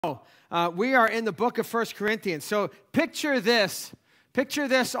We are in the book of 1 Corinthians. So picture this. Picture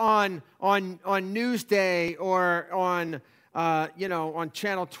this on Newsday or on on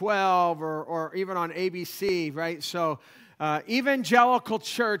Channel 12 or even on ABC, right? So evangelical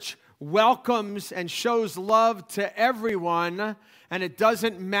church welcomes and shows love to everyone, and it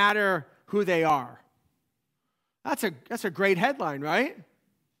doesn't matter who they are. That's a great headline, right?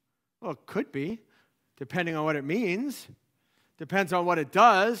 Well, it could be, depending on what it means. Depends on what it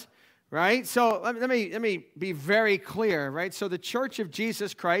does, right? So let me be very clear, right? So the Church of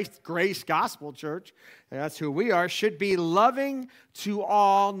Jesus Christ, Grace Gospel Church, that's who we are, should be loving to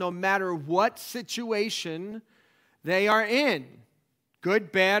all no matter what situation they are in,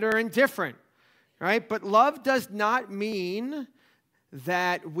 good, bad, or indifferent, right? But love does not mean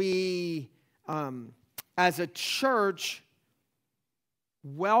that we, as a church,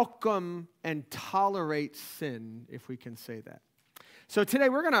 welcome and tolerate sin, if we can say that. So today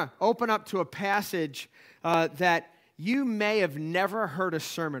we're going to open up to a passage that you may have never heard a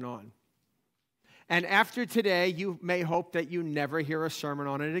sermon on. And after today, you may hope that you never hear a sermon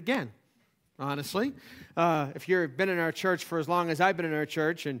on it again, honestly. If you've been in our church for as long as I've been in our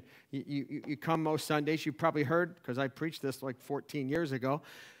church and you come most Sundays, you probably heard, because I preached this like 14 years ago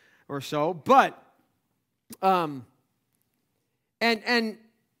or so. But, and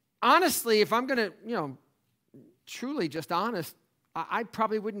honestly, if I'm going to, truly just honest, I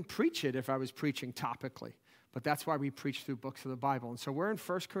probably wouldn't preach it if I was preaching topically, but that's why we preach through books of the Bible. And so we're in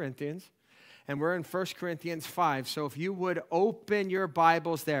 1 Corinthians, and we're in 1 Corinthians 5. So if you would open your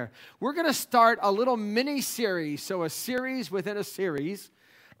Bibles there. We're going to start a little mini-series, so a series within a series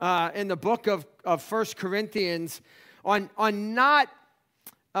in the book of 1 Corinthians on not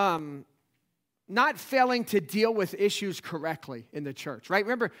failing to deal with issues correctly in the church, right?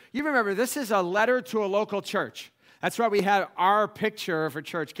 Remember, this is a letter to a local church. That's why we had our picture for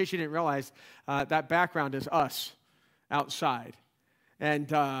church. In case you didn't realize, that background is us outside. And,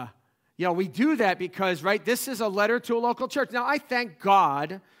 we do that because, right, this is a letter to a local church. Now, I thank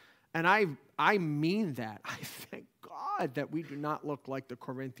God, and I mean that. I thank God that we do not look like the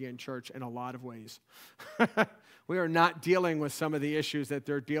Corinthian church in a lot of ways. We are not dealing with some of the issues that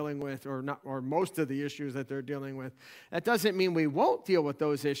they're dealing with, or most of the issues that they're dealing with. That doesn't mean we won't deal with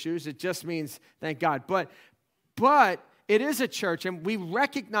those issues. It just means, thank God. But it is a church, and we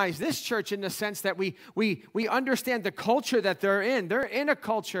recognize this church in the sense that we understand the culture that they're in. They're in a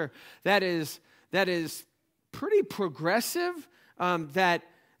culture that is pretty progressive, that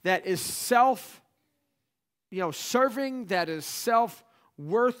is serving, that is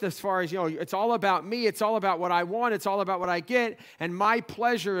self-worth as far as, it's all about me, it's all about what I want, it's all about what I get, and my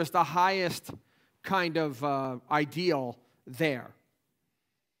pleasure is the highest kind of ideal there.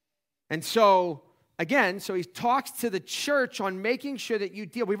 And so, again, so he talks to the church on making sure that you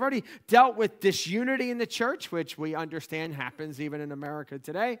deal. We've already dealt with disunity in the church, which we understand happens even in America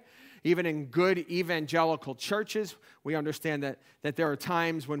today. Even in good evangelical churches, we understand that there are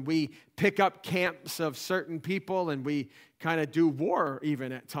times when we pick up camps of certain people and we kind of do war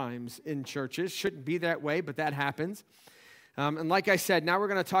even at times in churches. Shouldn't be that way, but that happens. And like I said, now we're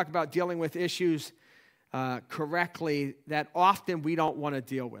going to talk about dealing with issues correctly that often we don't want to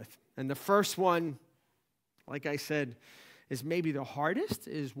deal with. And the first one, like I said, is maybe the hardest,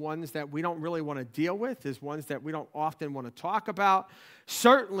 is ones that we don't really want to deal with, is ones that we don't often want to talk about,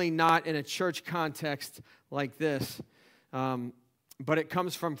 certainly not in a church context like this. But it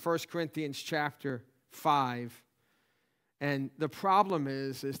comes from 1 Corinthians chapter 5. And the problem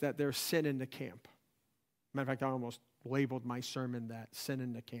is that there's sin in the camp. Matter of fact, I almost labeled my sermon that, sin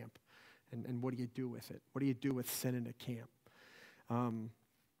in the camp. And what do you do with it? What do you do with sin in the camp?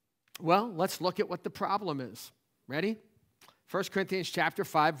 Well, let's look at what the problem is. Ready? 1 Corinthians chapter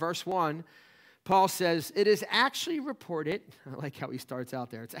 5, verse 1, Paul says, it is actually reported, I like how he starts out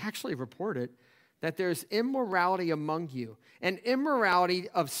there, it's actually reported that there's immorality among you, and immorality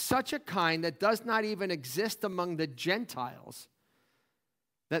of such a kind that does not even exist among the Gentiles,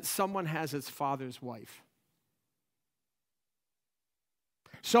 that someone has his father's wife.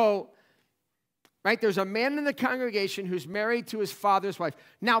 So, right, there's a man in the congregation who's married to his father's wife.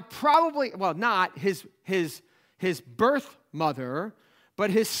 Now, probably, well, not his birth mother, but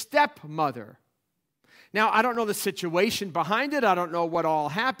his stepmother. Now, I don't know the situation behind it. I don't know what all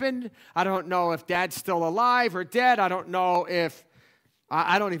happened. I don't know if dad's still alive or dead. I don't know if,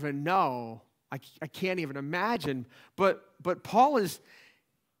 I don't even know. I can't even imagine. But Paul is,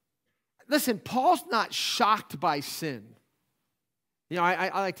 listen, Paul's not shocked by sin.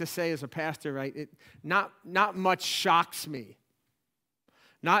 I like to say as a pastor, right, not much shocks me.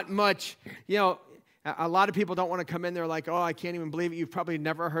 Not much, A lot of people don't want to come in there like, oh, I can't even believe it. You've probably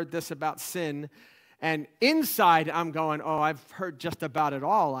never heard this about sin. And inside, I'm going, oh, I've heard just about it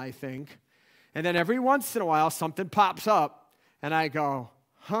all, I think. And then every once in a while, something pops up, and I go,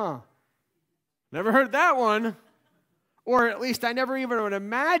 never heard that one. Or at least I never even would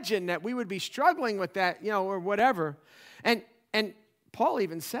imagine that we would be struggling with that, or whatever. And Paul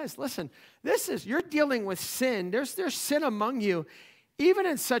even says, listen, you're dealing with sin. There's sin among you, even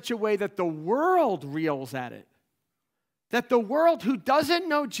in such a way that the world reels at it. That the world who doesn't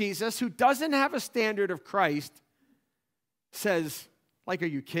know Jesus, who doesn't have a standard of Christ, says, like, are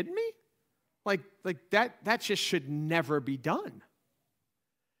you kidding me? Like that just should never be done.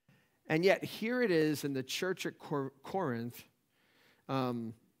 And yet here it is in the church at Corinth,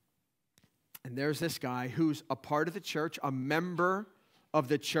 and there's this guy who's a part of the church, a member of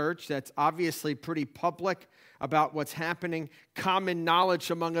the church that's obviously pretty public about what's happening, common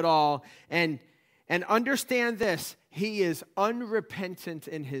knowledge among it all. And understand this, he is unrepentant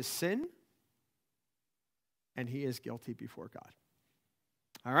in his sin, and he is guilty before God.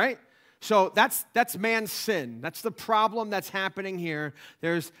 All right? So that's man's sin. That's the problem that's happening here.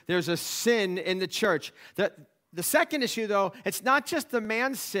 There's a sin in the church. The second issue, though, it's not just the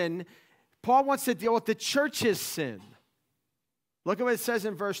man's sin. Paul wants to deal with the church's sin. Look at what it says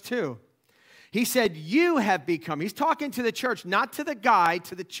in verse 2. He said, you have become, he's talking to the church, not to the guy,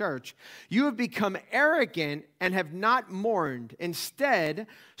 to the church. You have become arrogant and have not mourned. Instead,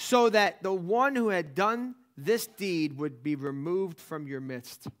 so that the one who had done this deed would be removed from your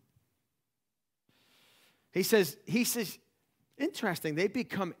midst. He says, interesting, they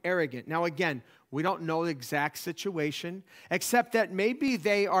become arrogant. Now again, we don't know the exact situation, except that maybe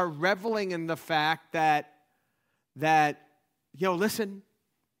they are reveling in the fact that listen,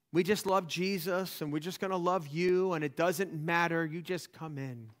 we just love Jesus, and we're just going to love you, and it doesn't matter, you just come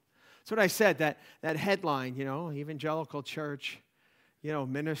in. That's what I said, that headline, evangelical church,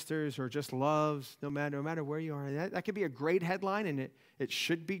 ministers or just loves, no matter where you are. That could be a great headline, and it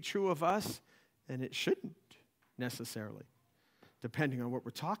should be true of us, and it shouldn't necessarily, depending on what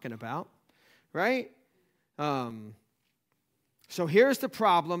we're talking about, right? So here's the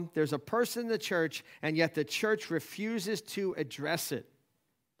problem. There's a person in the church, and yet the church refuses to address it.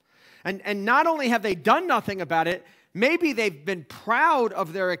 And not only have they done nothing about it, maybe they've been proud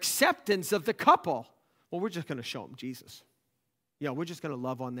of their acceptance of the couple. Well, we're just going to show them Jesus. We're just going to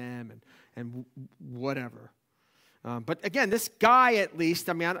love on them and whatever. But again, this guy at least,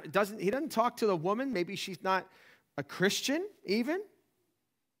 he doesn't talk to the woman. Maybe she's not a Christian even.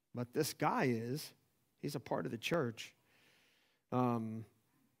 But this guy is. He's a part of the church. Paul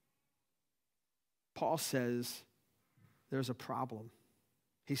says there's a problem.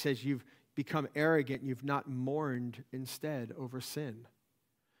 He says you've become arrogant. You've not mourned instead over sin.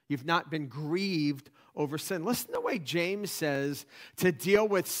 You've not been grieved over sin. Listen to the way James says to deal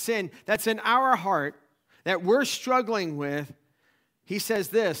with sin that's in our heart, that we're struggling with. He says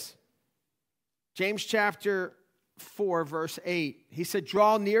this, James chapter 4, verse 8. He said,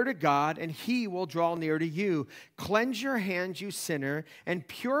 draw near to God, and he will draw near to you. Cleanse your hands, you sinner, and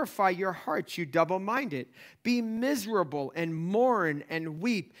purify your hearts, you double-minded. Be miserable and mourn and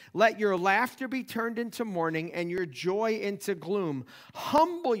weep. Let your laughter be turned into mourning and your joy into gloom.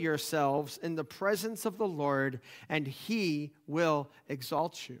 Humble yourselves in the presence of the Lord, and he will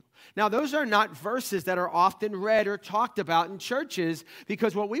exalt you. Now, those are not verses that are often read or talked about in churches,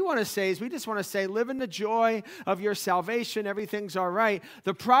 because what we want to say is we just want to say, live in the joy of your salvation. Everything's all right.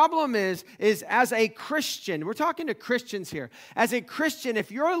 The problem is as a Christian, we're talking to Christians here. As a Christian,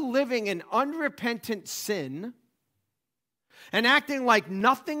 if you're living in unrepentant sin and acting like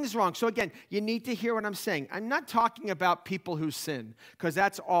nothing's wrong. So again, you need to hear what I'm saying. I'm not talking about people who sin, because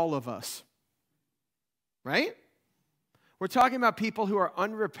that's all of us. Right? We're talking about people who are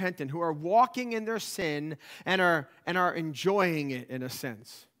unrepentant, who are walking in their sin and are enjoying it in a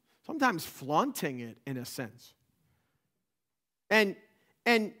sense. Sometimes flaunting it in a sense. And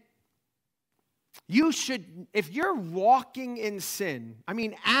you should, if you're walking in sin,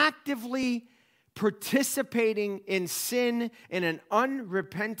 actively participating in sin in an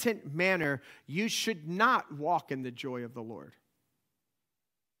unrepentant manner, you should not walk in the joy of the Lord.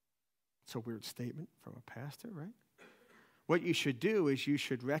 It's a weird statement from a pastor, right? What you should do is you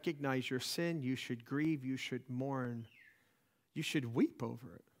should recognize your sin, you should grieve, you should mourn, you should weep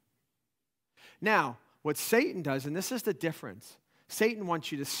over it. Now, what Satan does, and this is the difference, Satan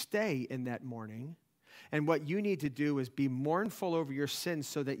wants you to stay in that mourning, and what you need to do is be mournful over your sin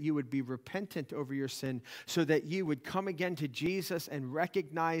so that you would be repentant over your sin, so that you would come again to Jesus and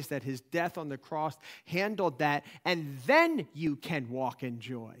recognize that his death on the cross handled that, and then you can walk in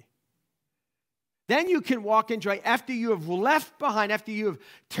joy. Then you can walk in joy after you have left behind, after you have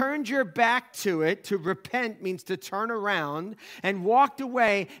turned your back to it. To repent means to turn around and walked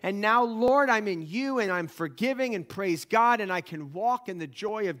away. And now, Lord, I'm in you and I'm forgiving and praise God. And I can walk in the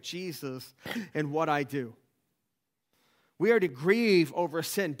joy of Jesus in what I do. We are to grieve over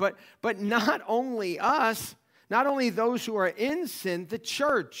sin. But not only us, not only those who are in sin, the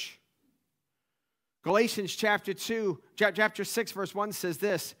church. Galatians chapter 6, verse 1 says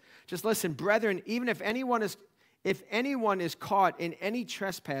this. Just listen, brethren, even if anyone is caught in any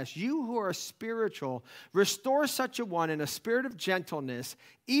trespass, you who are spiritual, restore such a one in a spirit of gentleness,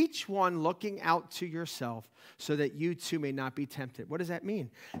 each one looking out to yourself, so that you too may not be tempted. What does that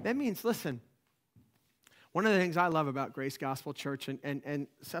mean? That means, listen, one of the things I love about Grace Gospel Church, and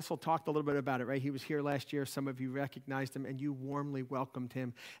Cecil talked a little bit about it, right? He was here last year. Some of you recognized him, and you warmly welcomed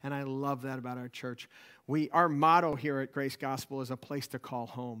him, and I love that about our church. Our motto here at Grace Gospel is a place to call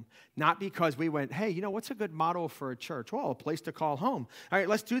home. Not because we went, hey, what's a good motto for a church? Well, a place to call home. All right,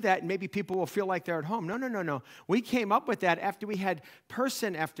 let's do that, and maybe people will feel like they're at home. No. We came up with that after we had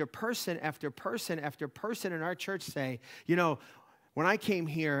person after person after person after person in our church say, when I came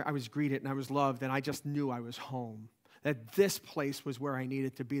here, I was greeted and I was loved, and I just knew I was home, that this place was where I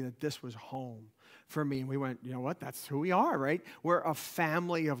needed to be, that this was home for me. And we went, you know what? That's who we are, right? We're a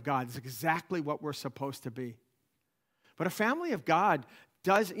family of God. It's exactly what we're supposed to be. But a family of God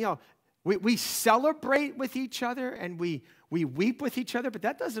does, we celebrate with each other and we weep with each other, but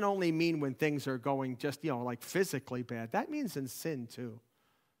that doesn't only mean when things are going just, like physically bad. That means in sin too.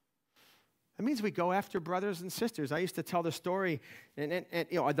 It means we go after brothers and sisters. I used to tell the story, and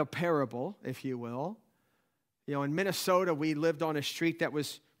the parable, if you will. In Minnesota, we lived on a street that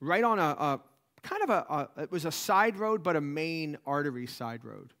was right on it was a side road, but a main artery side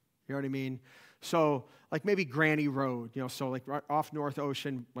road. You know what I mean? So, like maybe Granny Road, so like right off North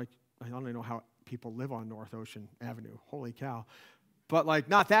Ocean, like I don't even know how people live on North Ocean Avenue. Holy cow. But like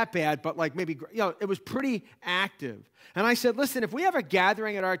not that bad, but like maybe, it was pretty active. And I said, listen, if we have a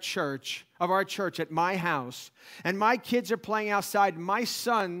gathering at our church at my house, and my kids are playing outside, my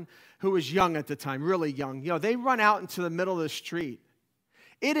son, who was young at the time, really young, they run out into the middle of the street.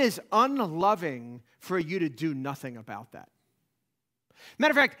 It is unloving for you to do nothing about that.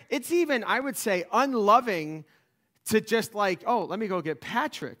 Matter of fact, it's even, I would say, unloving to just like, let me go get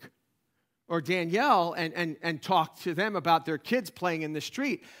Patrick or Danielle and talk to them about their kids playing in the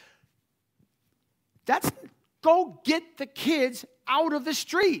street. That's go get the kids out of the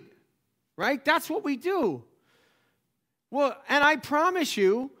street, right? That's what we do. Well, and I promise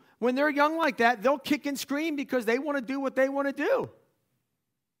you, when they're young like that, they'll kick and scream because they want to do what they want to do.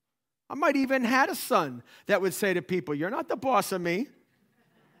 I might even had a son that would say to people, you're not the boss of me.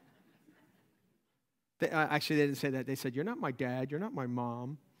 Actually, they didn't say that. They said, you're not my dad. You're not my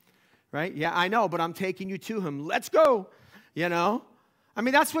mom. Right? Yeah, I know, but I'm taking you to him. Let's go. I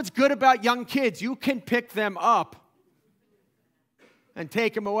mean, that's what's good about young kids. You can pick them up and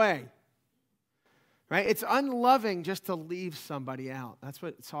take them away. Right? It's unloving just to leave somebody out. That's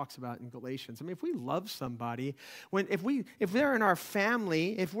what it talks about in Galatians. I mean, if we love somebody, if they're in our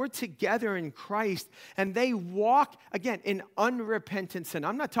family, if we're together in Christ and they walk, again, in unrepentant sin.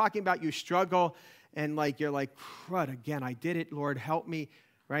 I'm not talking about you struggle and like you're like, crud, again, I did it, Lord, help me.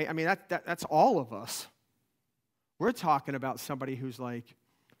 Right? I mean, that's all of us. We're talking about somebody who's like,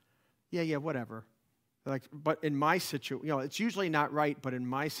 yeah, whatever. Like, but in my situation, it's usually not right, but in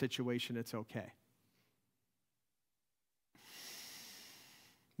my situation, it's okay.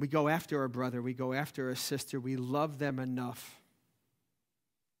 We go after a brother. We go after a sister. We love them enough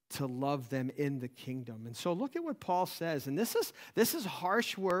to love them in the kingdom. And so look at what Paul says. And this is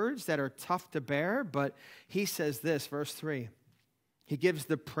harsh words that are tough to bear, but he says this, verse 3. He gives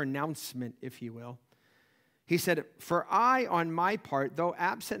the pronouncement, if you will. He said, for I, on my part, though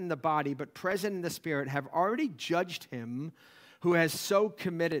absent in the body, but present in the spirit, have already judged him who has so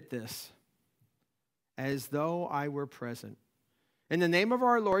committed this, as though I were present. In the name of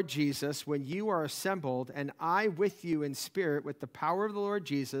our Lord Jesus, when you are assembled, and I with you in spirit, with the power of the Lord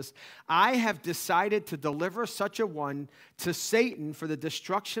Jesus, I have decided to deliver such a one to Satan for the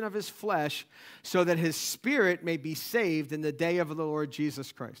destruction of his flesh, so that his spirit may be saved in the day of the Lord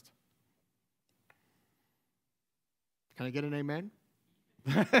Jesus Christ. Can I get an amen?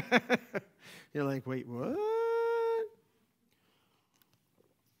 You're like, wait, what?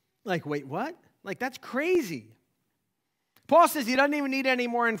 Like, wait, what? Like, that's crazy. Paul says he doesn't even need any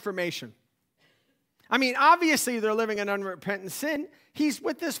more information. I mean, obviously they're living in unrepentant sin. He's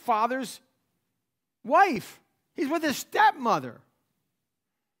with his father's wife. He's with his stepmother.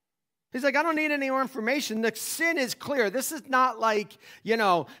 He's like, I don't need any more information. The sin is clear. This is not like,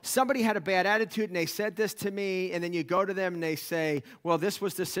 somebody had a bad attitude and they said this to me, and then you go to them and they say, well, this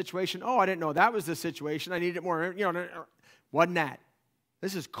was the situation. Oh, I didn't know that was the situation. I needed more, wasn't that?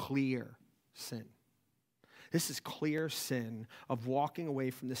 This is clear sin. This is clear sin of walking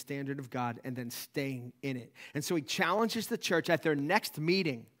away from the standard of God and then staying in it. And so he challenges the church at their next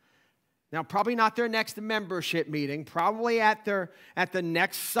meeting. Now, probably not their next membership meeting, probably at the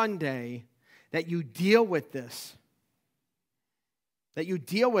next Sunday, that you deal with this. That you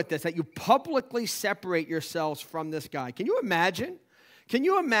deal with this, that you publicly separate yourselves from this guy. Can you imagine? Can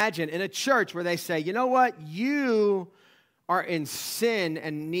you imagine in a church where they say, you know what? You are in sin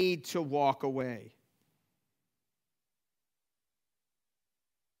and need to walk away.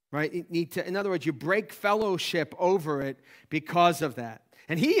 Right? You need to, in other words, you break fellowship over it because of that.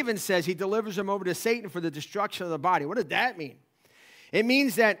 And he even says he delivers them over to Satan for the destruction of the body. What does that mean? It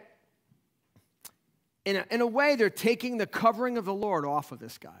means that in a way they're taking the covering of the Lord off of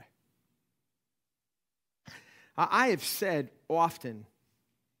this guy. I have said often,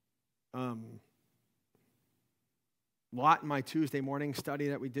 a lot in my Tuesday morning study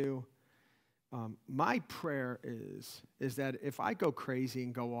that we do, my prayer is that if I go crazy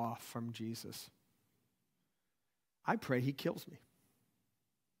and go off from Jesus, I pray he kills me.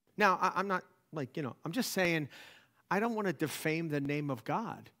 Now, I'm not I'm just saying I don't want to defame the name of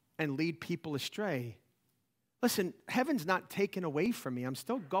God and lead people astray. Listen, heaven's not taken away from me. I'm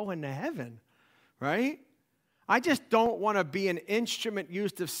still going to heaven, right? I just don't want to be an instrument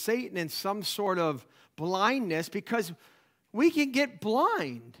used of Satan in some sort of blindness, because we can get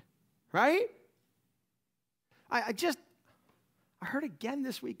blind, right? I heard again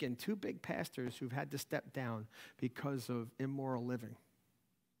this weekend 2 big pastors who've had to step down because of immoral living.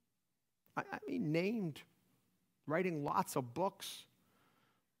 I mean, named, writing lots of books,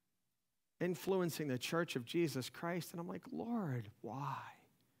 influencing the church of Jesus Christ. And I'm like, Lord, why?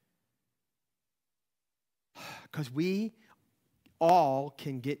 Because we all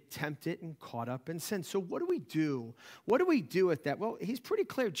can get tempted and caught up in sin. So what do we do? What do we do with that? Well, he's pretty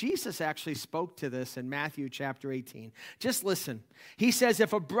clear. Jesus actually spoke to this in Matthew chapter 18. Just listen. He says,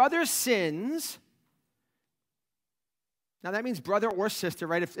 if a brother sins... Now, that means brother or sister,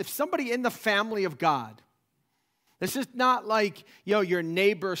 right? If somebody in the family of God, this is not like, your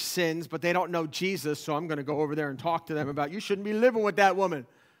neighbor sins, but they don't know Jesus, so I'm going to go over there and talk to them about, you shouldn't be living with that woman.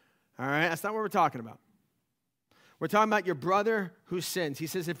 All right? That's not what we're talking about. We're talking about your brother who sins. He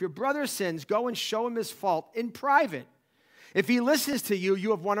says, if your brother sins, go and show him his fault in private. If he listens to you, you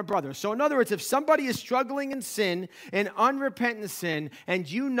have won a brother. So in other words, if somebody is struggling in sin, in unrepentant sin, and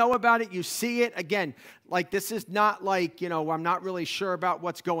you know about it, you see it, again, like this is not like, I'm not really sure about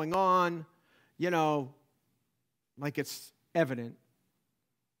what's going on, like it's evident.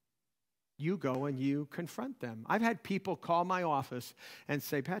 You go and you confront them. I've had people call my office and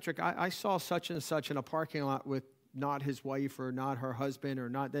say, Patrick, I saw such and such in a parking lot with not his wife or not her husband or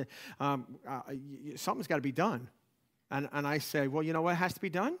not the, something's got to be done. And I say, well, you know what has to be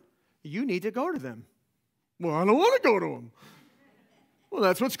done? You need to go to them. Well, I don't want to go to them. Well,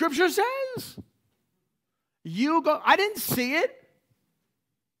 that's what Scripture says. You go. I didn't see it.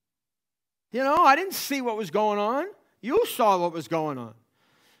 I didn't see what was going on. You saw what was going on.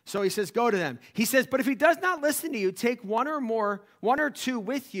 So he says, go to them. He says, but if he does not listen to you, take one or two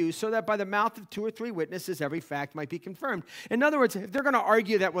with you, so that by the mouth of 2 or 3 witnesses, every fact might be confirmed. In other words, if they're going to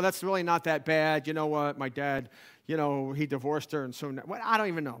argue that, well, that's really not that bad. You know what? My dad, he divorced her. And so, I don't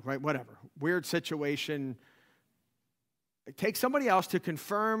even know, right? Whatever. Weird situation. Take somebody else to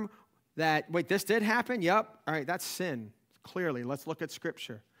confirm that, wait, this did happen? Yep. All right, that's sin. Clearly, let's look at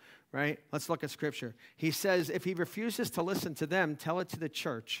Scripture. Right? Let's look at Scripture. He says, if he refuses to listen to them, tell it to the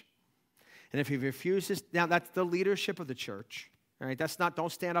church. And if he refuses, now that's the leadership of the church. All right? That's not,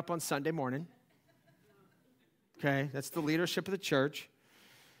 don't stand up on Sunday morning. Okay? That's the leadership of the church.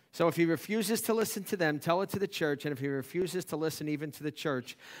 So if he refuses to listen to them, tell it to the church. And if he refuses to listen even to the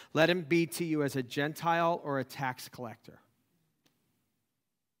church, let him be to you as a Gentile or a tax collector.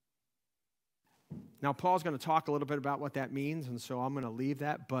 Now, Paul's going to talk a little bit about what that means, and so I'm going to leave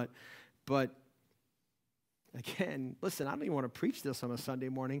that. But again, listen, I don't even want to preach this on a Sunday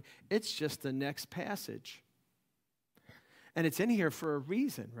morning. It's just the next passage. And it's in here for a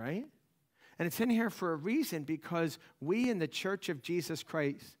reason, right? And it's in here for a reason because we in the church of Jesus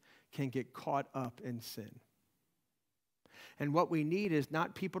Christ can get caught up in sin. And what we need is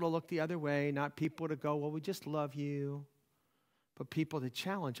not people to look the other way, not people to go, well, we just love you. But people to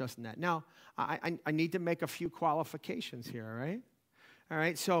challenge us in that. Now, I need to make a few qualifications here, all right? All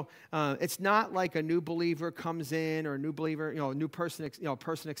right, so it's not like a new believer comes in or a new believer, a new person,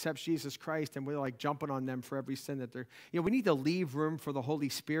 person accepts Jesus Christ and we're like jumping on them for every sin that they're, we need to leave room for the Holy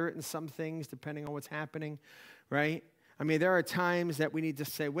Spirit in some things depending on what's happening, right? I mean, there are times that we need to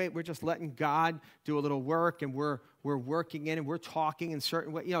say, wait, we're just letting God do a little work and we're working in and we're talking in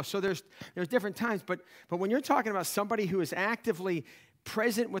certain ways, so there's different times, but when you're talking about somebody who is actively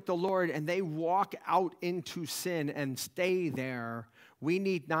present with the Lord and they walk out into sin and stay there, we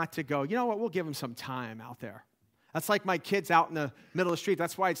need not to go, you know what, we'll give them some time out there. That's like my kids out in the middle of the street.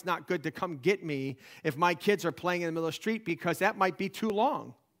 That's why it's not good to come get me if my kids are playing in the middle of the street because that might be too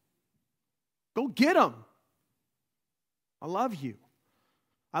long. Go get them. I love you.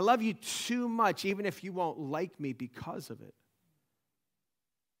 I love you too much, even if you won't like me because of it.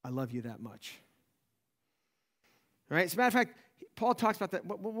 I love you that much. All right? As a matter of fact, Paul talks about that.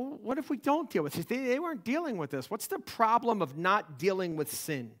 What if we don't deal with this? They weren't dealing with this. What's the problem of not dealing with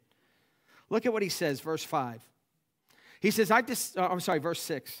sin? Look at what he says, verse 5. He says, verse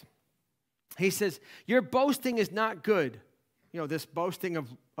 6. He says, your boasting is not good. This boasting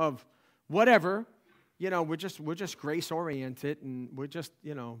of whatever. We're just grace-oriented, and we're just,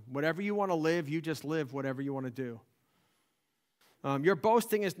 whatever you want to live, you just live whatever you want to do. Your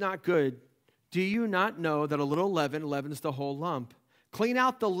boasting is not good. Do you not know that a little leaven leavens the whole lump? Clean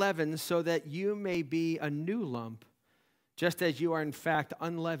out the leaven so that you may be a new lump, just as you are in fact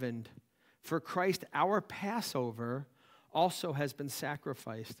unleavened. For Christ, our Passover, also has been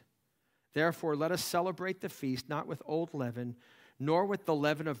sacrificed. Therefore, let us celebrate the feast not with old leaven, nor with the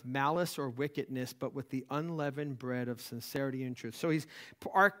leaven of malice or wickedness, but with the unleavened bread of sincerity and truth. So he's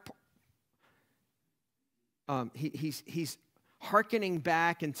hearkening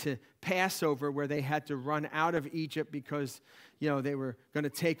back into Passover where they had to run out of Egypt because, they were going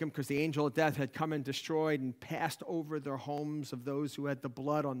to take them because the angel of death had come and destroyed and passed over their homes of those who had the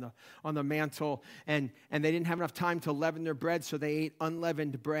blood on the mantle. And they didn't have enough time to leaven their bread, so they ate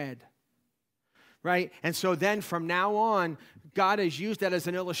unleavened bread. Right? And so then from now on, God has used that as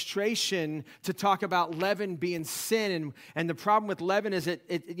an illustration to talk about leaven being sin. And the problem with leaven is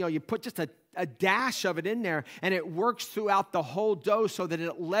you put just a dash of it in there and it works throughout the whole dough so that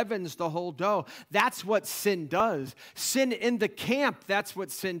it leavens the whole dough. That's what sin does. Sin in the camp, that's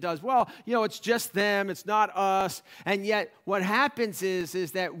what sin does. Well, it's just them, it's not us. And yet what happens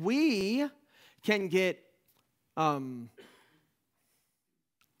is that we can get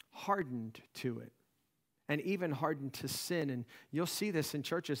hardened to it and even hardened to sin. And you'll see this in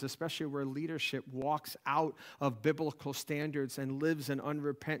churches, especially where leadership walks out of biblical standards and lives in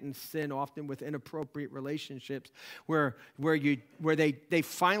unrepentant sin, often with inappropriate relationships, where they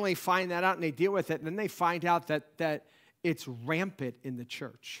finally find that out and they deal with it, and then they find out that it's rampant in the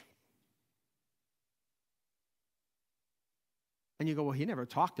church. And you go, well, he never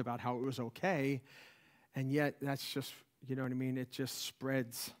talked about how it was okay. And yet that's just, it just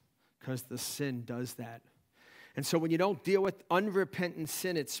spreads because the sin does that. And so when you don't deal with unrepentant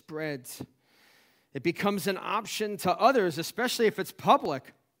sin, it spreads. It becomes an option to others, especially if it's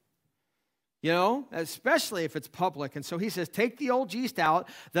public. Especially if it's public. And so he says, take the old yeast out,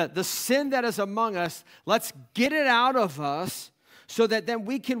 the sin that is among us, let's get it out of us so that then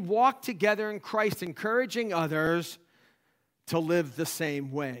we can walk together in Christ, encouraging others to live the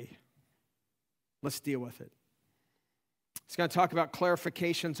same way. Let's deal with it. It's going to talk about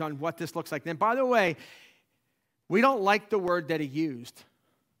clarifications on what this looks like. And by the way, we don't like the word that he used.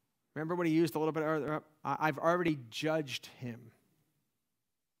 Remember what he used a little bit earlier? I've already judged him.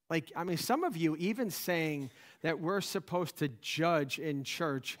 Some of you even saying that we're supposed to judge in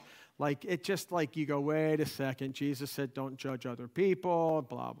church, you go, wait a second, Jesus said don't judge other people,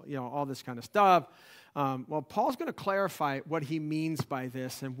 blah, blah, all this kind of stuff. Well, Paul's going to clarify what he means by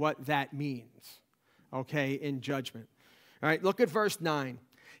this and what that means, okay, in judgment. All right, look at verse 9.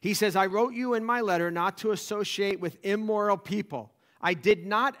 He says, I wrote you in my letter not to associate with immoral people. I did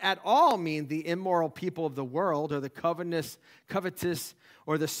not at all mean the immoral people of the world or the covetous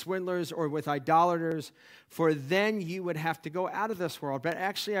or the swindlers or with idolaters, for then you would have to go out of this world. But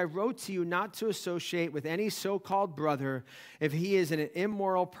actually I wrote to you not to associate with any so-called brother if he is an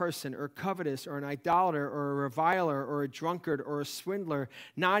immoral person or covetous or an idolater or a reviler or a drunkard or a swindler,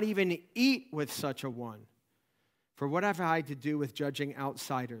 not even eat with such a one. For what have I to do with judging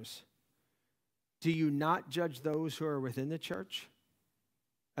outsiders? Do you not judge those who are within the church?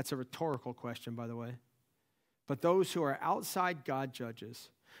 That's a rhetorical question, by the way. But those who are outside God judges,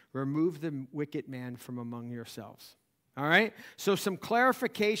 remove the wicked man from among yourselves. All right? So some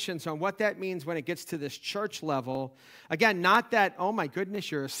clarifications on what that means when it gets to this church level. Again, not that, oh my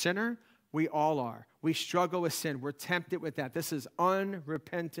goodness, you're a sinner. We all are. We struggle with sin. We're tempted with that. This is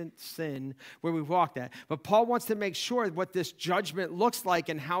unrepentant sin where we walk that. But Paul wants to make sure what this judgment looks like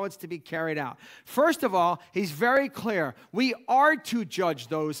and how it's to be carried out. First of all, he's very clear. We are to judge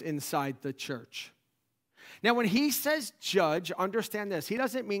those inside the church. Now, when he says judge, understand this. He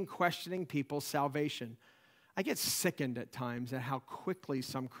doesn't mean questioning people's salvation. I get sickened at times at how quickly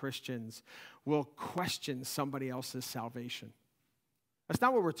some Christians will question somebody else's salvation. That's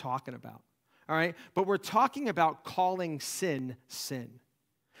not what we're talking about, all right? But we're talking about calling sin, sin.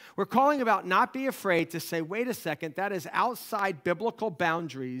 We're calling about not be afraid to say, wait a second, that is outside biblical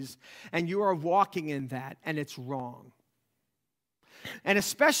boundaries, and you are walking in that, and it's wrong. And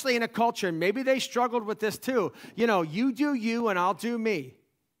especially in a culture, and maybe they struggled with this too, you do you and I'll do me,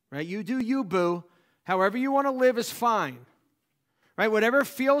 right? You do you, boo. However you want to live is fine, right? Whatever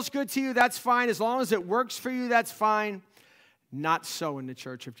feels good to you, that's fine. As long as it works for you, that's fine. Not so in the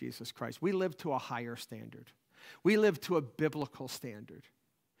Church of Jesus Christ. We live to a higher standard. We live to a biblical standard.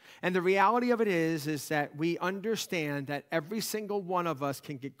 And the reality of it is that we understand that every single one of us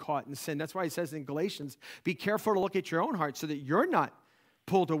can get caught in sin. That's why he says in Galatians, be careful to look at your own heart so that you're not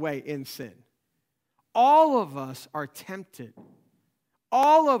pulled away in sin. All of us are tempted.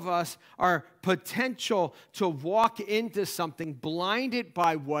 All of us are potential to walk into something blinded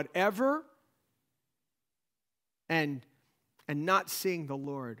by whatever and not seeing the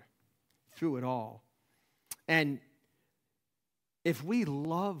Lord through it all. And if we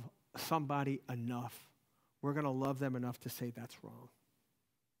love somebody enough, we're going to love them enough to say that's wrong.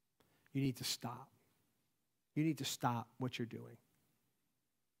 You need to stop. You need to stop what you're doing.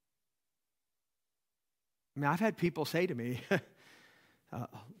 I mean, I've had people say to me,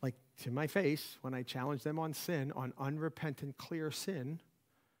 like to my face, when I challenge them on sin, on unrepentant, clear sin,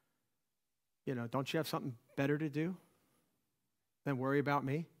 don't you have something better to do than worry about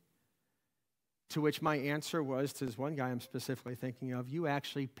me? To which my answer was, to this one guy I'm specifically thinking of, you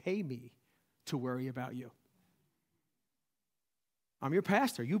actually pay me to worry about you. I'm your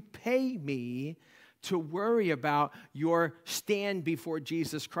pastor. You pay me to worry about your stand before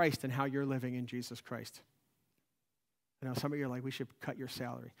Jesus Christ and how you're living in Jesus Christ. I know some of you are like, we should cut your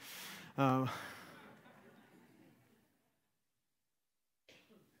salary.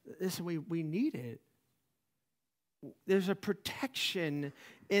 Listen, we need it. There's a protection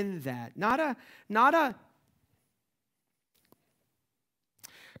in that.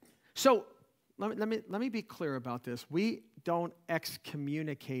 So let me be clear about this. We don't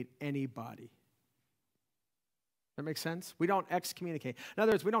excommunicate anybody. That makes sense? We don't excommunicate. In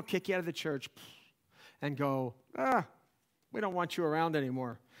other words, we don't kick you out of the church and go, we don't want you around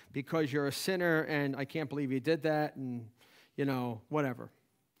anymore because you're a sinner and I can't believe you did that and, whatever.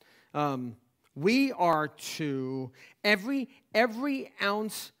 We are to, every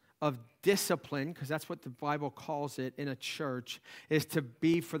ounce of discipline, because that's what the Bible calls it in a church, is to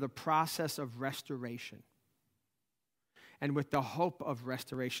be for the process of restoration. And with the hope of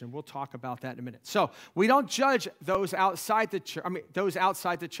restoration. We'll talk about that in a minute. So we don't judge those outside the church. Those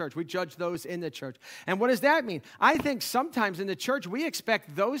outside the church. We judge those in the church. And what does that mean? I think sometimes in the church we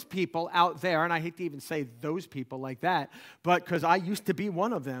expect those people out there, and I hate to even say those people like that, but because I used to be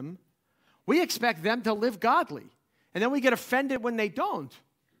one of them, we expect them to live godly. And then we get offended when they don't.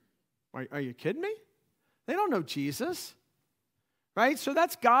 Are you kidding me? They don't know Jesus. Right? So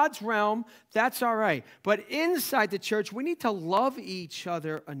that's God's realm. That's all right. But inside the church, we need to love each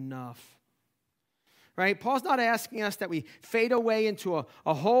other enough. Right? Paul's not asking us that we fade away into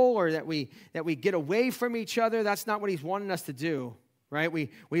a hole or that we get away from each other. That's not what he's wanting us to do. Right? We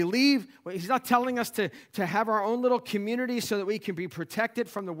leave. He's not telling us to have our own little community so that we can be protected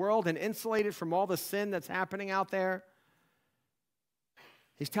from the world and insulated from all the sin that's happening out there.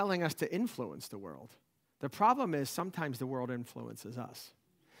 He's telling us to influence the world. The problem is sometimes the world influences us.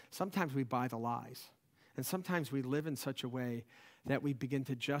 Sometimes we buy the lies. And sometimes we live in such a way that we begin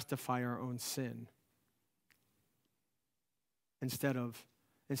to justify our own sin instead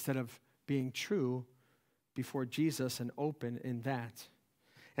of being true before Jesus and open in that.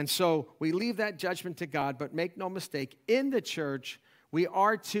 And so we leave that judgment to God, but make no mistake, in the church, we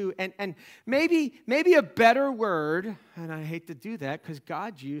are to, and maybe a better word, and I hate to do that because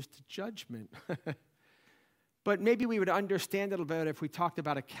God used judgment. But maybe we would understand it a little bit if we talked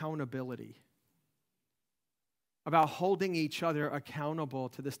about accountability, about holding each other accountable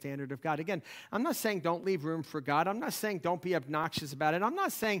to the standard of God. Again, I'm not saying don't leave room for God. I'm not saying don't be obnoxious about it. I'm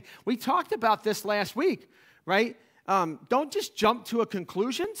not saying, we talked about this last week, right? Don't just jump to a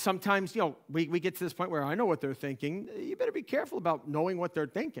conclusion. Sometimes, we get to this point where I know what they're thinking. You better be careful about knowing what they're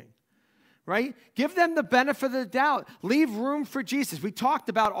thinking, right? Give them the benefit of the doubt. Leave room for Jesus. We talked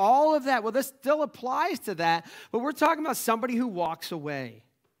about all of that. Well, this still applies to that, but we're talking about somebody who walks away.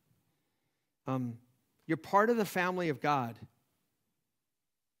 You're part of the family of God.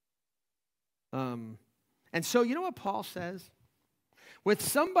 And so you know what Paul says? With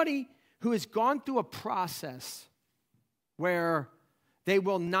somebody who has gone through a process where they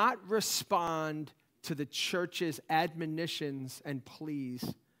will not respond to the church's admonitions and pleas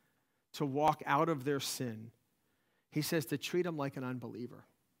to walk out of their sin, he says to treat them like an unbeliever.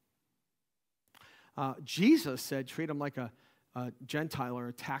 Jesus said treat them like a Gentile or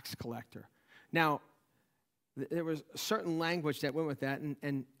a tax collector. Now, there was a certain language that went with that,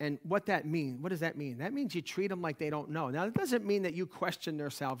 and what that means, what does that mean? That means you treat them like they don't know. Now, it doesn't mean that you question their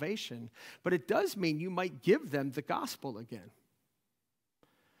salvation, but it does mean you might give them the gospel again.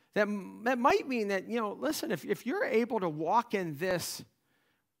 That might mean that, listen, if you're able to walk in this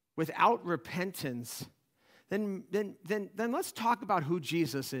without repentance, then let's talk about who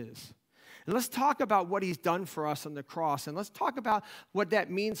Jesus is. And let's talk about what he's done for us on the cross. And let's talk about what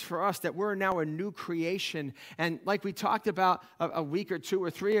that means for us, that we're now a new creation. And like we talked about a week or two or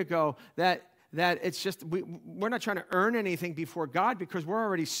three ago, that it's just, we're not trying to earn anything before God because we're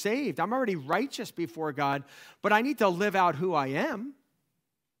already saved. I'm already righteous before God, but I need to live out who I am.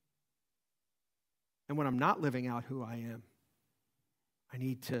 And when I'm not living out who I am, I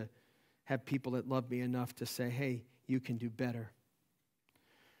need to have people that love me enough to say, hey, you can do better.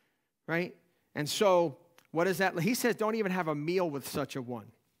 Right? And so, what is that? He says, don't even have a meal with such a one.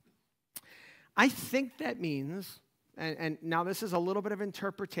 I think that means, and now this is a little bit of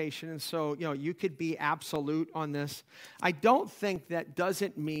interpretation, and so, you could be absolute on this. I don't think that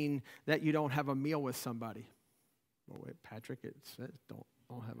doesn't mean that you don't have a meal with somebody. Well, wait, Patrick, it says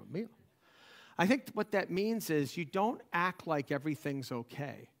don't have a meal. I think what that means is you don't act like everything's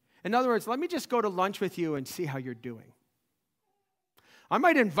okay. In other words, let me just go to lunch with you and see how you're doing. I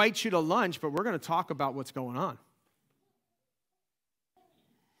might invite you to lunch, but we're going to talk about what's going on.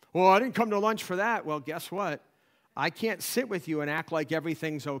 Well, I didn't come to lunch for that. Well, guess what? I can't sit with you and act like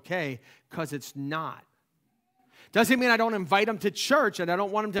everything's okay because it's not. Doesn't mean I don't invite them to church and I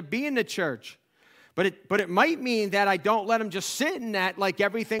don't want them to be in the church. But it might mean that I don't let them just sit in that like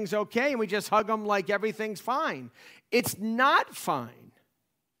everything's okay and we just hug them like everything's fine. It's not fine.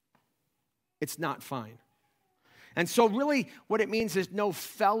 It's not fine. And so really what it means is no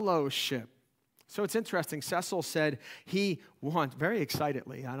fellowship. So it's interesting. Cecil said he wants, very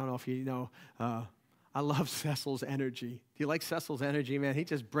excitedly, I don't know if you know, I love Cecil's energy. Do you like Cecil's energy, man? He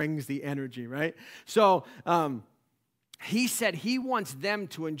just brings the energy, right? So he said he wants them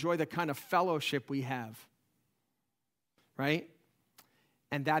to enjoy the kind of fellowship we have, right?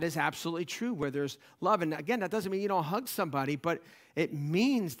 And that is absolutely true where there's love. And again, that doesn't mean you don't hug somebody, but it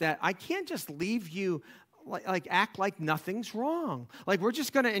means that I can't just leave you like act like nothing's wrong. Like we're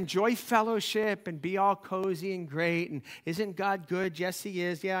just going to enjoy fellowship and be all cozy and great. And isn't God good? Yes, he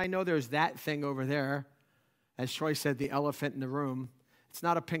is. Yeah, I know there's that thing over there. As Troy said, the elephant in the room. It's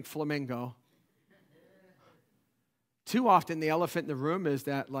not a pink flamingo. Too often the elephant in the room is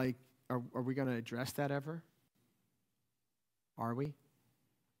that like, are we going to address that ever? Are we?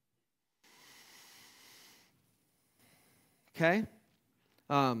 Okay.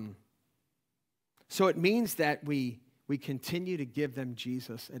 So it means that we continue to give them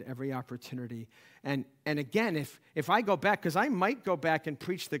Jesus at every opportunity. And again, if I go back, because I might go back and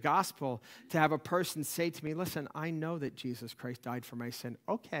preach the gospel to have a person say to me, listen, I know that Jesus Christ died for my sin.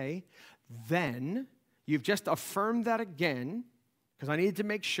 Okay, then you've just affirmed that again, because I needed to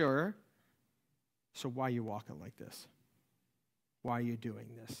make sure. So why are you walking like this? Why are you doing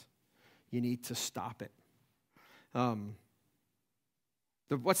this? You need to stop it.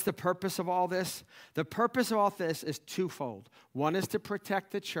 What's the purpose of all this? The purpose of all this is twofold. One is to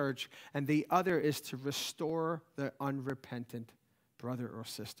protect the church, and the other is to restore the unrepentant brother or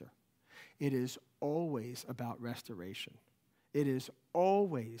sister. It is always about restoration. It is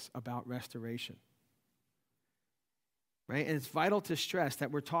always about restoration. Right? And it's vital to stress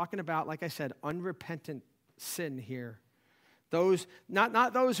that we're talking about, like I said, unrepentant sin here. Those,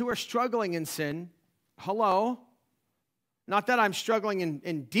 not those who are struggling in sin. Hello? Not that I'm struggling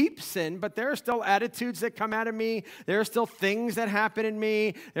in deep sin, but there are still attitudes that come out of me. There are still things that happen in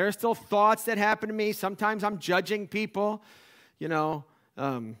me. There are still thoughts that happen to me. Sometimes I'm judging people.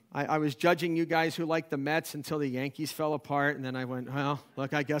 I was judging you guys who liked the Mets until the Yankees fell apart. And then I went, well,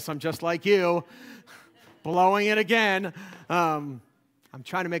 look, I guess I'm just like you. Blowing it again. I'm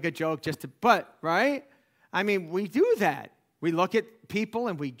trying to make a joke right? I mean, we do that. We look at people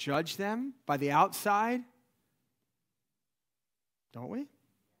and we judge them by the outside. Don't we?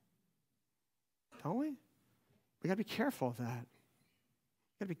 don't we? We got to be careful of that.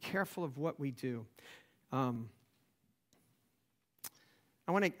 We got to be careful of what we do. I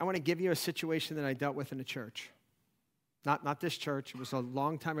want to give you a situation that I dealt with in the church. Not this church. It was a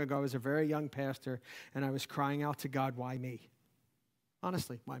long time ago. I was a very young pastor, and I was crying out to God, why me?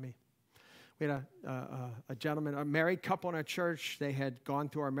 Honestly, why me? We had a gentleman, a married couple in our church. They had gone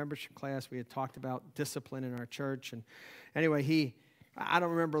through our membership class. We had talked about discipline in our church. And anyway, I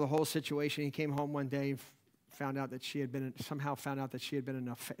don't remember the whole situation. He came home one day, found out that she had been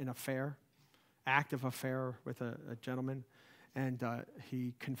in an affair, active affair with a gentleman. And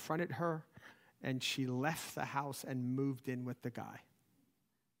he confronted her, and she left the house and moved in with the guy.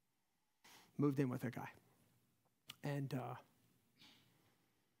 And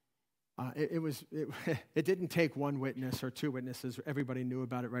it didn't take one witness or two witnesses. Everybody knew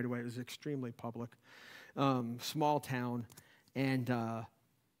about it right away. It was extremely public. Small town. And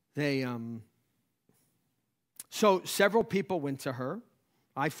so several people went to her.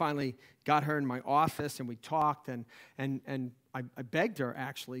 I finally got her in my office, and we talked, and I begged her,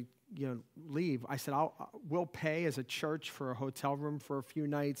 actually, leave. I said, we'll pay as a church for a hotel room for a few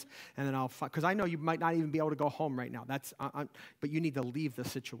nights, and then because I know you might not even be able to go home right now. But you need to leave the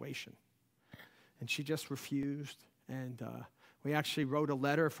situation. And she just refused, and we actually wrote a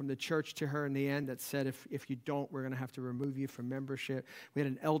letter from the church to her in the end that said, if you don't, we're going to have to remove you from membership. We had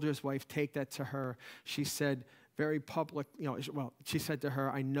an elder's wife take that to her. She said, very public, she said to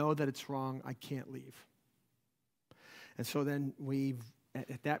her, I know that it's wrong. I can't leave. And so then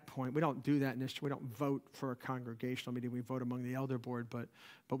at that point, we don't do that in this church. We don't vote for a congregational meeting. We vote among the elder board, but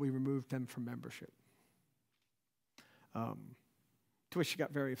we removed them from membership. To which she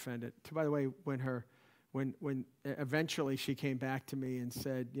got very offended. By the way, when eventually she came back to me and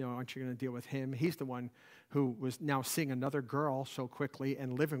said, aren't you going to deal with him? He's the one who was now seeing another girl so quickly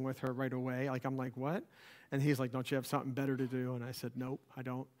and living with her right away. I'm like, what? And he's like, don't you have something better to do? And I said, nope, I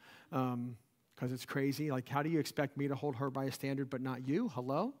don't. Because it's crazy. How do you expect me to hold her by a standard but not you?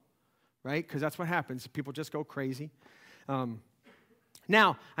 Hello? Right? Because that's what happens. People just go crazy.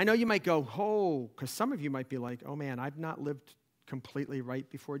 Now, I know you might go, because some of you might be like, oh man, I've not lived completely right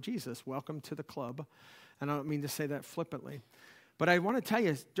before Jesus. Welcome to the club. And I don't mean to say that flippantly. But I want to tell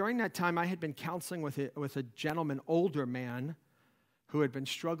you, during that time, I had been counseling with a gentleman, older man, who had been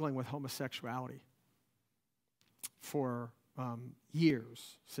struggling with homosexuality for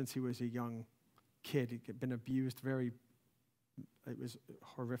years, since he was a young kid. He'd been abused it was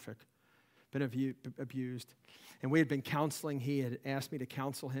horrific, been abused. And we had been counseling. He had asked me to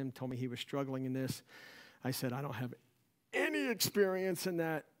counsel him, told me he was struggling in this. I said, I don't have any experience in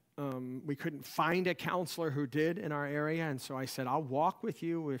that. We couldn't find a counselor who did in our area, and so I said, I'll walk with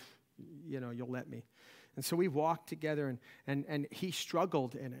you if you'll let me. And so we walked together, and he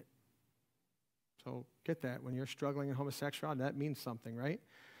struggled in it. So get that. When you're struggling in homosexuality, that means something, right?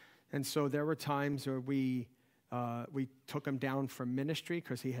 And so there were times where we took him down from ministry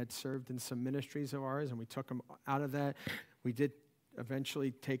because he had served in some ministries of ours, and we took him out of that. We did eventually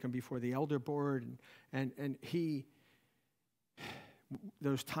take him before the elder board, and he,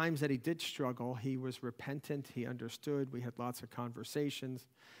 those times that he did struggle, he was repentant, he understood, we had lots of conversations.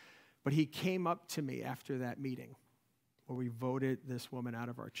 But he came up to me after that meeting where we voted this woman out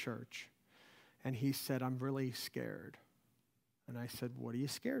of our church. And he said, I'm really scared. And I said, what are you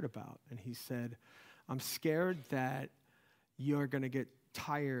scared about? And he said, I'm scared that you're going to get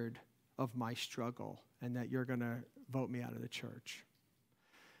tired of my struggle and that you're going to vote me out of the church.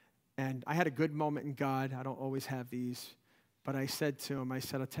 And I had a good moment in God. I don't always have these. But I said to him,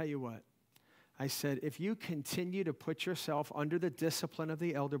 I'll tell you what. I said, if you continue to put yourself under the discipline of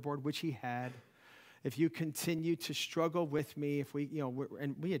the elder board, which he had, if you continue to struggle with me, I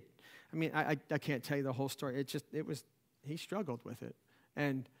can't tell you the whole story. He struggled with it.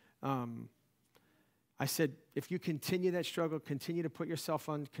 And I said, if you continue that struggle, continue to put yourself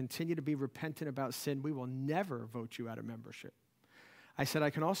on, continue to be repentant about sin, we will never vote you out of membership. I said,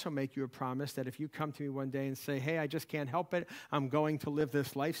 I can also make you a promise that if you come to me one day and say, hey, I just can't help it, I'm going to live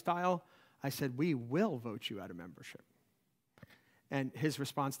this lifestyle, I said, we will vote you out of membership. And his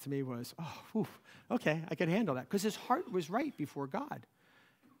response to me was, okay, I can handle that. Because his heart was right before God.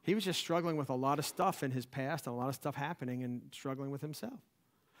 He was just struggling with a lot of stuff in his past and a lot of stuff happening and struggling with himself.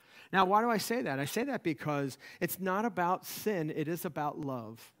 Now, why do I say that? I say that because it's not about sin. It is about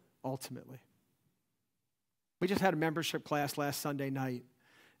love, ultimately. We just had a membership class last Sunday night.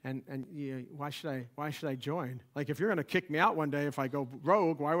 And why should I join? If you're going to kick me out one day if I go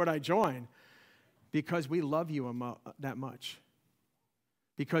rogue, why would I join? Because we love you that much.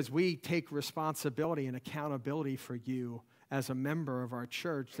 Because we take responsibility and accountability for you as a member of our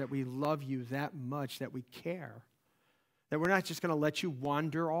church, that we love you that much, that we care, that we're not just going to let you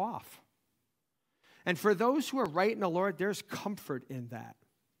wander off. And for those who are right in the Lord, there's comfort in that.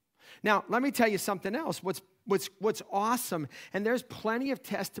 Now, let me tell you something else. What's awesome, and there's plenty of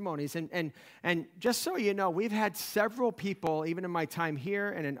testimonies, and just so you know, we've had several people, even in my time here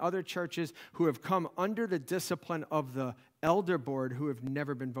and in other churches, who have come under the discipline of the elder board who have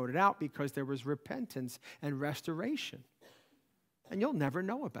never been voted out because there was repentance and restoration. And you'll never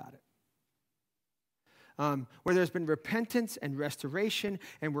know about it. Where there's been repentance and restoration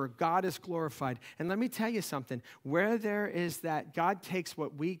and where God is glorified. And let me tell you something. Where there is that, God takes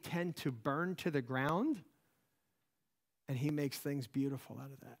what we tend to burn to the ground and he makes things beautiful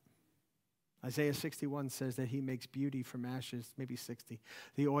out of that. Isaiah 61 says that he makes beauty from ashes, maybe 60.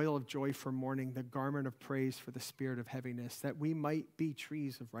 The oil of joy for mourning, the garment of praise for the spirit of heaviness, that we might be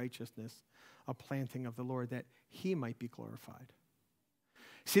trees of righteousness, a planting of the Lord, that he might be glorified.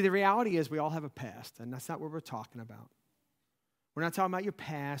 See, the reality is we all have a past, and that's not what we're talking about. We're not talking about your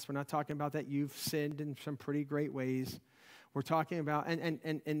past. We're not talking about that you've sinned in some pretty great ways. We're talking about,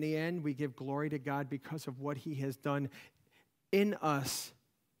 and in the end, we give glory to God because of what he has done in us.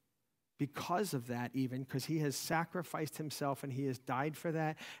 Because of that, even, because he has sacrificed himself and he has died for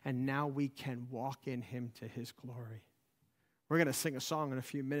that, and now we can walk in him to his glory. We're going to sing a song in a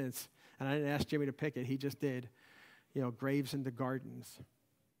few minutes, and I didn't ask Jimmy to pick it. He just did. Graves into Gardens.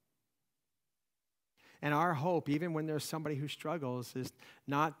 And our hope, even when there's somebody who struggles, is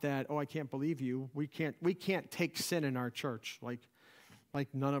not that, I can't believe you. We can't take sin in our church. Like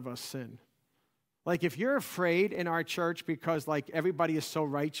none of us sin. Like if you're afraid in our church because everybody is so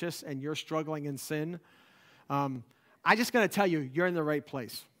righteous and you're struggling in sin, I just got to tell you, you're in the right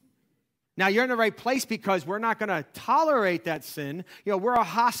place. Now, you're in the right place because we're not going to tolerate that sin. We're a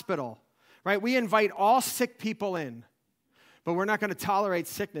hospital, right? We invite all sick people in. But we're not going to tolerate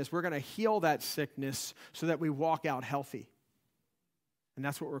sickness. We're going to heal that sickness so that we walk out healthy. And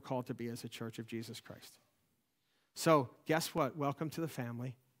that's what we're called to be as a church of Jesus Christ. So guess what? Welcome to the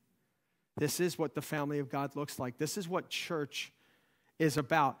family. This is what the family of God looks like. This is what church is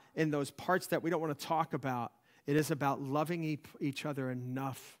about. In those parts that we don't want to talk about, it is about loving each other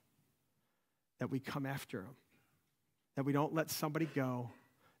enough that we come after them, that we don't let somebody go,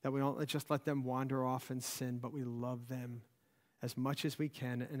 that we don't just let them wander off in sin, but we love them as much as we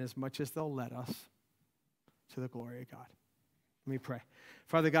can and as much as they'll let us, to the glory of God. Let me pray.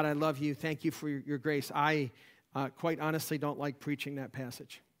 Father God, I love you. Thank you for your grace. I quite honestly don't like preaching that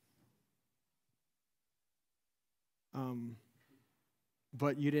passage.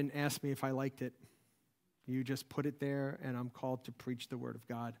 But you didn't ask me if I liked it. You just put it there, and I'm called to preach the Word of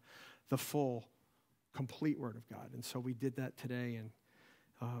God, the full, complete Word of God. And so we did that today, and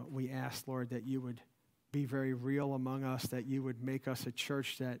we asked, Lord, that you would be very real among us, that you would make us a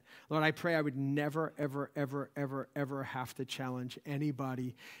church that, Lord, I pray I would never, ever, ever, ever, ever have to challenge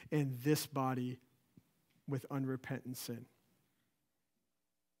anybody in this body with unrepentant sin.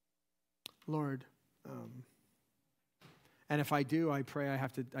 Lord, and if I do, I pray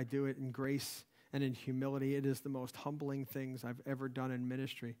I do it in grace and in humility. It is the most humbling things I've ever done in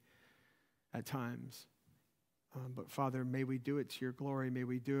ministry at times. But Father, may we do it to your glory. May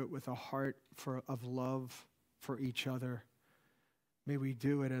we do it with a heart of love for each other. May we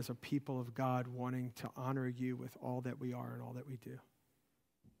do it as a people of God wanting to honor you with all that we are and all that we do.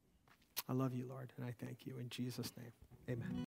 I love you, Lord, and I thank you. In Jesus' name, amen.